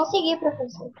 Consegui,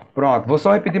 professor. Pronto, vou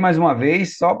só repetir mais uma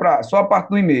vez, só a parte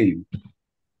do e-mail.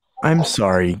 I'm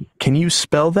sorry, can you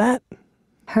spell that?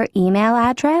 Her email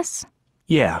address?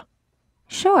 Yeah.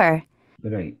 Sure.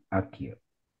 Peraí, aqui, ó.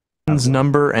 His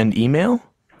number and email?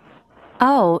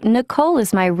 Oh, Nicole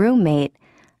is my roommate.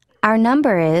 Our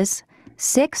number is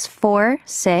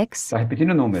 646 Tá repetindo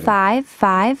o número.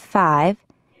 555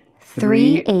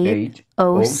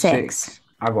 3806.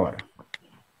 Agora.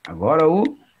 Agora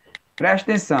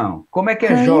presta atenção. Como é que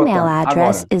é Her J email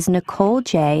address agora? is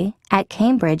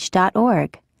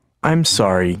nicolej@cambridge.org. I'm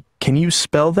sorry, can you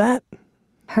spell that?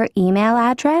 Her email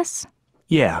address?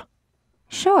 Yeah.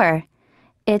 Sure.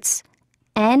 It's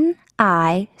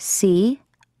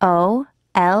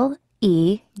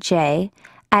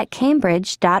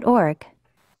nicolej@cambridge.org.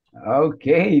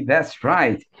 Ok, that's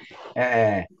right.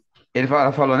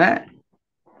 Ela falou, né?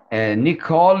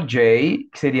 Nicole J,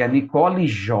 que seria Nicole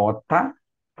J,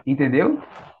 entendeu?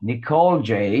 Nicole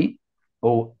J,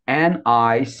 ou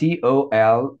Nicolej,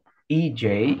 e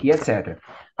etc.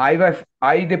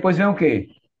 Aí depois vem o quê?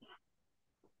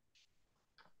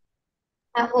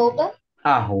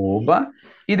 Arroba,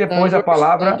 e depois a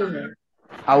palavra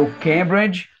ao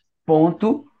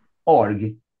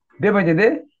cambridge.org. Deu para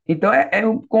entender? Então é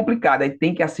complicado, aí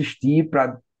tem que assistir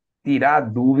para tirar a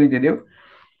dúvida, entendeu?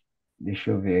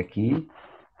 Deixa eu ver aqui.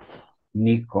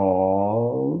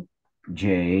 Nicole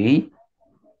J.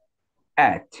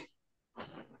 at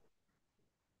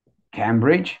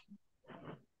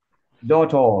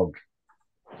Cambridge.org.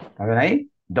 Tá vendo aí?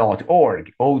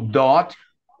 .org ou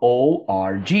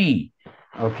 .org.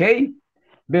 Ok?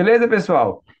 Beleza,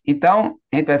 pessoal? Então,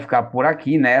 a gente vai ficar por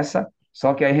aqui nessa,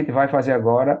 só que a gente vai fazer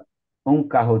agora um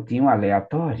carrotinho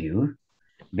aleatório.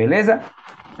 Beleza?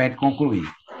 Pra gente concluir.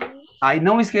 Aí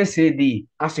não esquecer de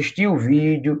assistir o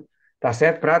vídeo, tá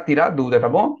certo? Para tirar dúvida, tá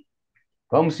bom?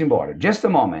 Vamos embora. Just a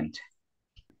moment.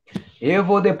 Eu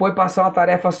vou depois passar uma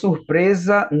tarefa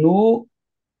surpresa no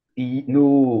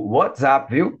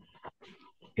WhatsApp, viu?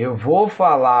 Eu vou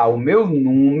falar o meu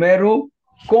número,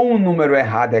 com o número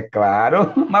errado, é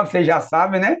claro, mas vocês já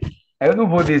sabem, né? Eu não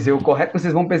vou dizer o correto,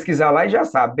 vocês vão pesquisar lá e já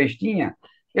sabem, bestinha.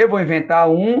 Eu vou inventar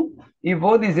um e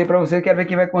vou dizer para vocês, quero ver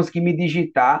quem vai conseguir me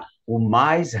digitar o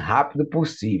mais rápido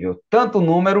possível. Tanto o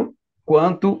número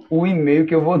quanto o e-mail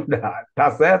que eu vou dar, tá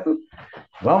certo?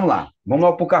 Vamos lá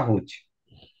para o Kahoot.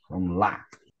 Vamos lá.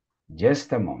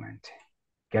 Just a moment.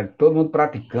 Quero todo mundo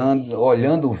praticando,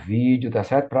 olhando o vídeo, tá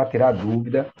certo? Para tirar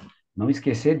dúvida. Não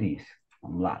esquecer disso.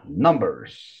 Vamos lá.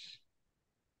 Numbers.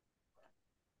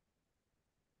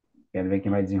 Quero ver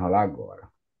quem vai desenrolar agora.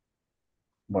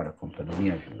 Bora, computador,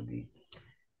 me ajude.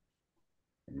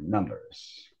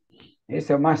 Numbers.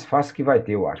 Esse é o mais fácil que vai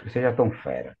ter, eu acho. Vocês já estão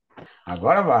fera.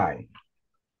 Agora vai.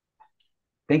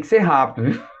 Tem que ser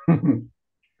rápido, viu?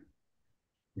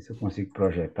 Se eu consigo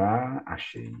projetar,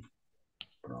 achei.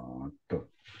 Pronto.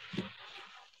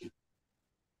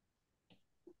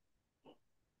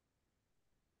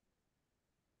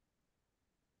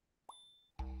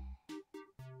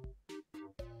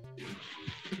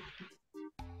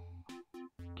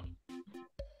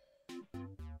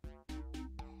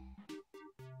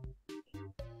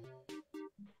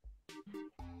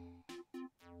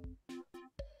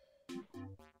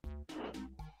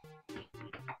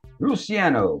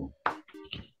 Luciano.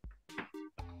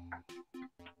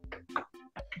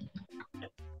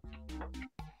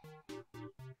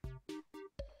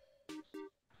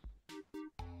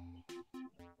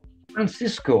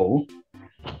 Francisco.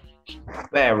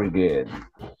 Very good.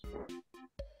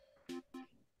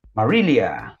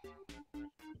 Marilia.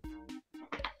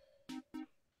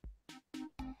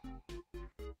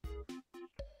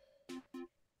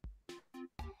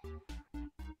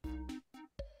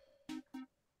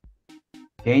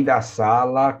 Quem da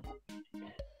sala,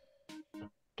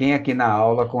 quem aqui na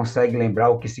aula consegue lembrar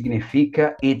o que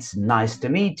significa It's nice to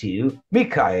meet you?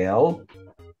 Mikael.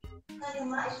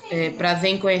 Prazer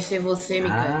em conhecer você,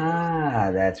 Micael.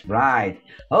 Ah, that's right.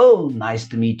 Oh, nice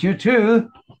to meet you too.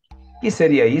 Que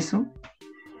seria isso?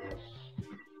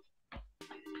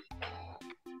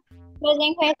 Prazer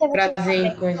em conhecer você. Prazer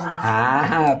em conhecer.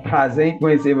 Ah, prazer em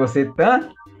conhecer você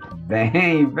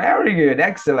também. Very good,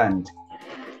 excellent.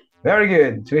 Very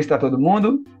good. Deixa eu ver se está todo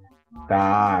mundo.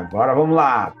 Tá, agora vamos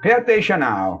lá. Pay attention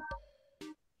now.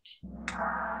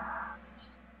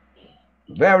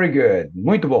 Very good.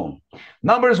 Muito bom.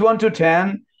 Numbers 1 to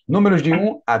 10. Números de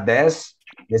 1 a 10.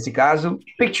 Nesse caso,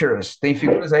 pictures. Tem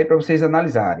figuras aí para vocês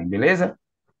analisarem, beleza?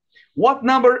 What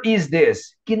number is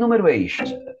this? Que número é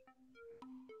este?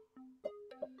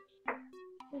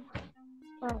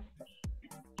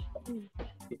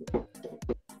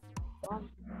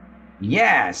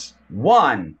 Yes,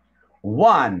 one.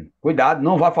 One. Cuidado,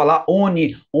 não vai falar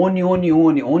oni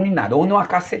nada. Oni é uma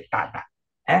cacetada.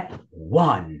 É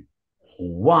one.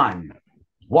 One.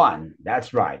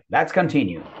 That's right. Let's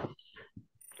continue.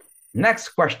 Next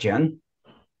question.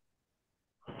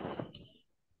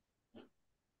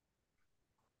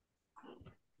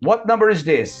 What number is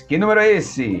this? Que número é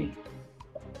esse?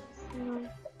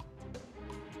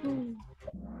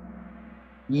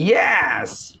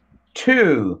 Yes,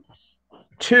 two.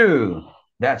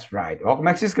 That's right. Olha como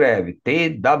é que se escreve.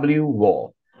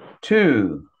 T-W-O.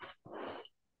 Two.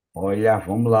 Olha,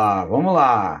 vamos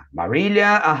lá.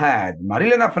 Marília ahead.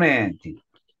 Marília na frente.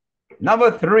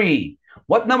 Number 3.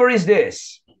 What number is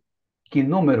this? Que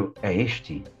número é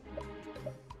este?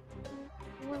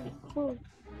 1, 2,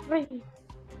 3.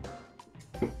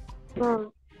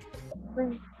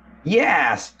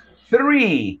 Yes,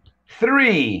 3.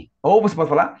 Ou você pode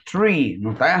falar 3.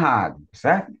 Não está errado,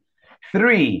 certo?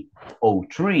 3 ou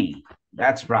 3.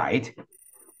 That's right.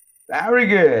 Very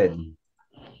good.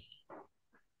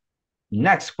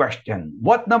 Next question.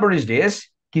 What number is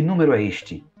this? Que número é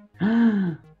este?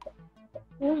 1,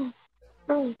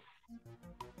 2,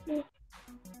 3,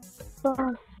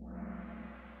 4.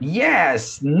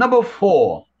 Yes, number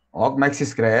 4. Ó, como é que se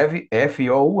escreve?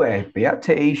 F-O-U-R. Pay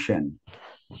attention.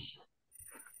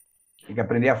 Tem que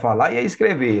aprender a falar e a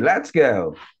escrever. Let's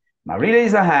go. Marília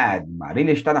is ahead.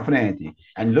 Marília está na frente.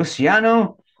 And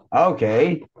Luciano?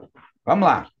 Ok. Vamos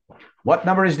lá. What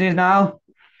number is this now?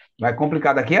 Vai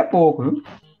complicar daqui a pouco, viu?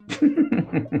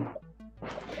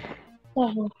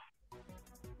 7,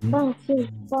 1, 2,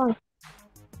 4,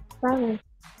 5,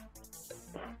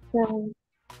 7.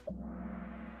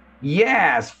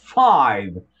 Yes,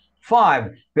 5.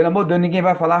 5. Pelo amor de Deus, ninguém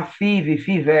vai falar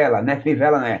fivela, né?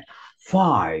 Fivela, né?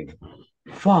 5.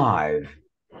 5.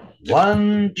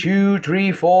 1, 2,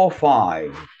 3, 4,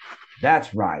 5.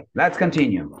 That's right. Let's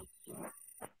continue.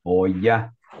 Oh, yeah.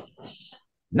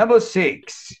 Number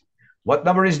 6. What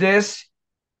number is this?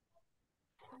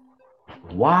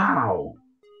 Wow.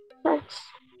 6.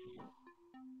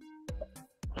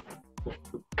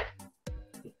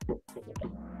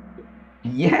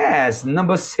 Yes,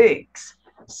 number 6.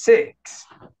 6.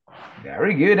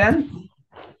 Very good, then.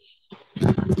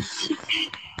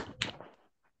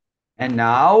 And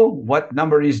now, what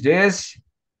number is this?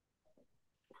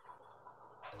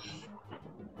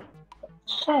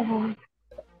 7.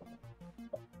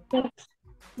 6.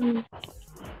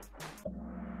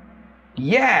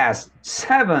 Yes,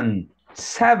 7.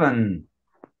 7.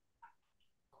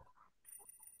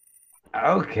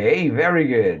 Okay, very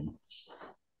good.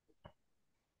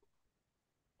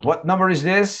 What number is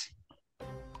this?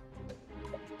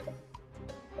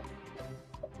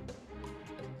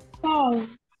 5.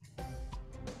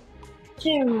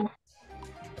 2.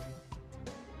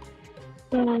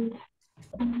 7.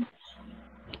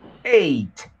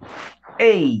 8.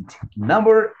 8.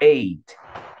 Number 8.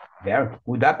 There.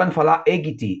 Cuidado para não falar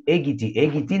egiti, egiti,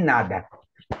 egiti nada.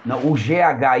 Não, o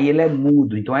GH aí ele é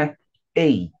mudo, então é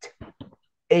 8.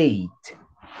 8.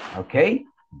 Okay?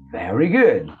 Very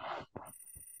good.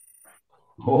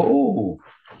 Oh,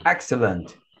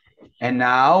 excellent. And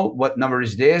now, what number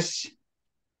is this?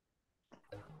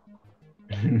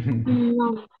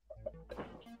 9.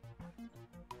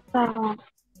 7.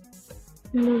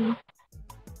 9.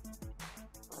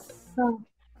 7.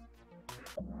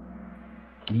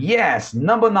 Yes,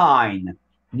 number 9.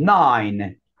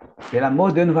 9. Pelo amor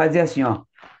de Deus, não vai dizer assim, ó.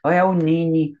 Olha o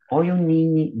Nini, olha o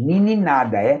Nini. Nini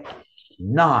nada, é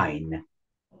 9.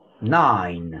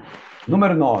 9.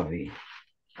 Número 9.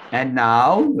 And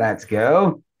now, let's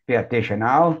go. Pay attention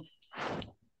now.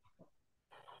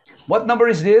 What number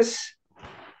is this?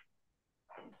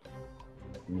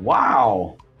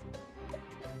 Wow.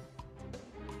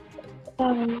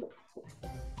 7.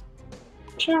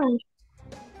 10.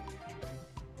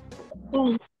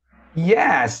 10.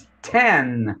 Yes,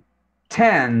 10.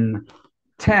 10.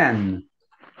 10.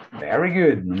 Very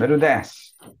good. Número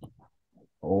 10.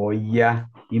 Olha.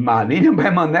 E Marília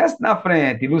permanece na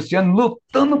frente. Luciano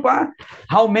lutando para...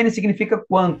 How many significa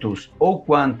quantos ou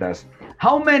quantas.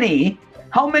 How many?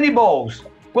 How many balls?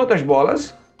 Quantas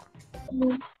bolas?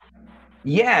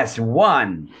 Yes,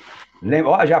 one.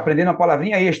 Ó, já aprendendo uma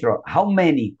palavrinha extra. Ó. How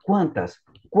many? Quantas?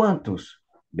 Quantos?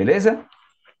 Beleza?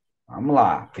 Vamos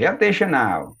lá. Pay attention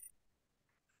now.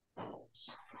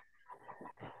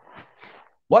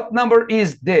 What number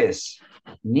is this?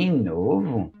 De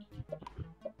novo.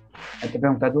 Vai ter que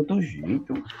perguntar de outro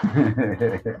jeito.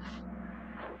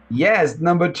 Yes,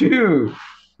 number 2.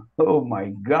 Oh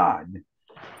my God.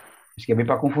 Acho que é bem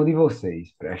para confundir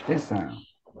vocês. Presta atenção.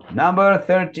 Number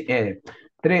 13.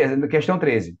 13, questão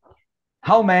 13.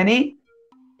 How many?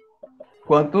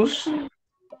 Quantos?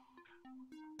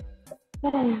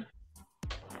 7.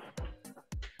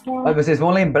 Mas vocês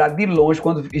vão lembrar de longe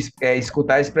quando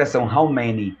escutar a expressão how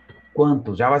many.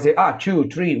 Quantos? Já vai dizer, 2,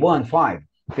 3, 1, 5.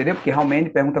 Entendeu? Porque how many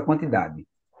pergunta a quantidade.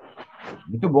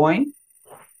 Muito bom, hein?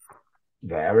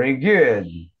 Very good.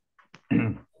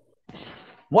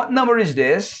 What number is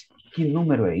this? Que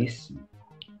número é esse?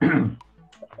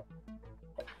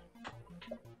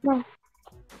 9.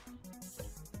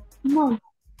 9.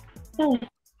 10.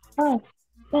 5.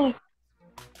 6.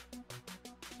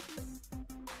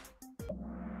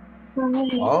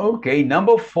 Okay,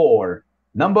 number 4.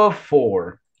 Number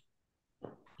 4.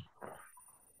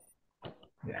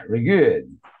 Very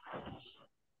good.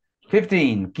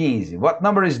 15, 15. What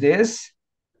number is this?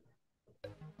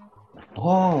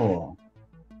 Oh.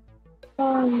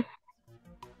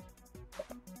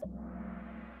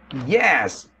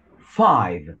 Yes,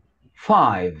 5.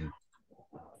 5.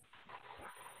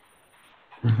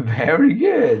 Very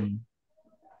good.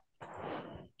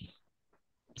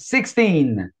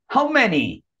 16. How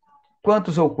many?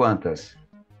 Quantos ou quantas?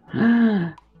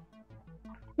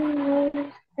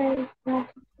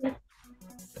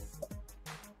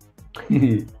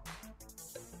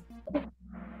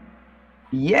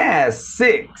 Yes,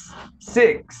 6.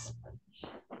 6.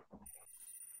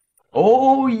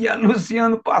 Olha,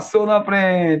 Luciano passou na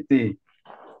frente.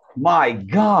 My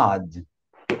God.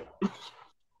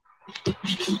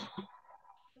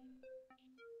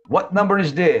 What number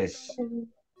is this?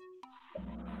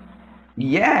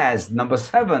 Yes, number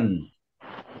 7.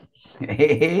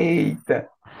 Eita.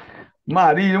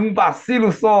 Marília, um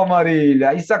vacilo só,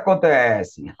 Marília. Isso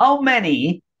acontece. How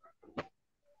many?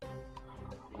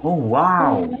 Oh,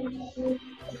 wow.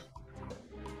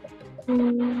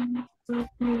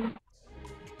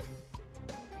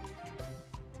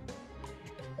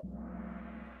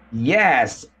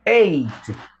 Yes, 8.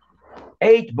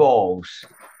 8 balls.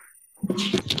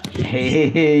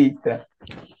 Eita.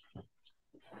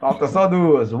 Falta só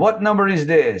 2. What number is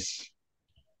this?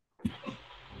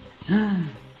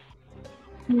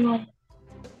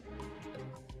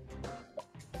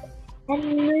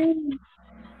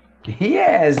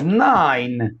 Yes,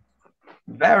 9.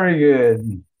 Very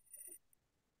good.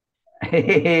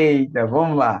 Eita,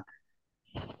 vamos lá.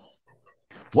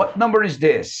 What number is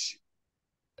this?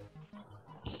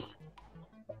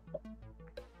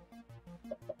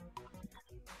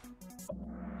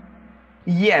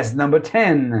 Yes, number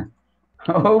 10.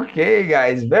 Okay,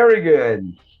 guys, very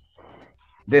good.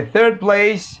 The third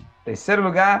place, terceiro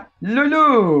lugar,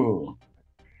 Lulu.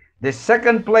 The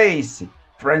second place,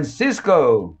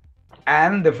 Francisco.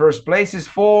 And the first place is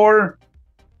for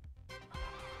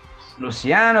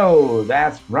Luciano.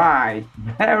 That's right.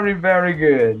 Very, very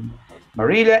good.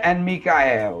 Marília and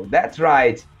Michael. That's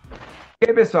right.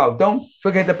 Ok, pessoal? Então,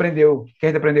 foi o que a gente aprendeu. O que a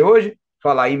gente aprendeu hoje?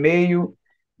 Falar e-mail,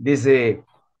 dizer,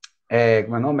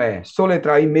 como é o nome?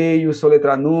 Soletrar e-mail,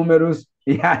 soletrar números.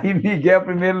 E aí,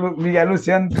 Miguel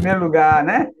Luciano em primeiro lugar,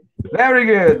 né? Very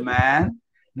good, man.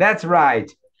 That's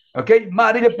right. Ok?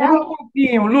 Marília, por um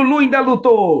pouquinho. Lulu ainda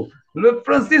lutou.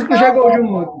 Francisco chegou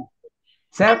junto.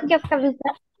 Certo?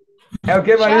 É o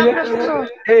que, Marília?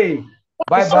 Ei,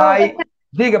 bye bye.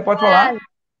 Diga, pode falar.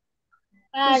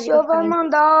 O senhor vai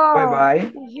mandar Bye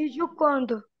bye. o vídeo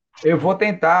quando? Eu vou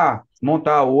tentar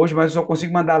montar hoje, mas eu só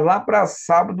consigo mandar lá para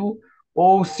sábado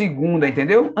ou segunda,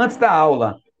 entendeu? Antes da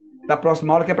aula, da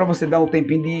próxima aula, que é para você dar um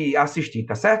tempinho de assistir,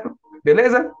 tá certo?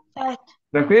 Beleza? Certo.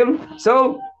 Tranquilo?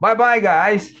 So, bye bye,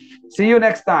 guys. See you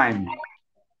next time.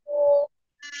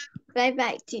 Bye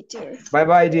bye, teacher. Bye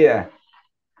bye, dear.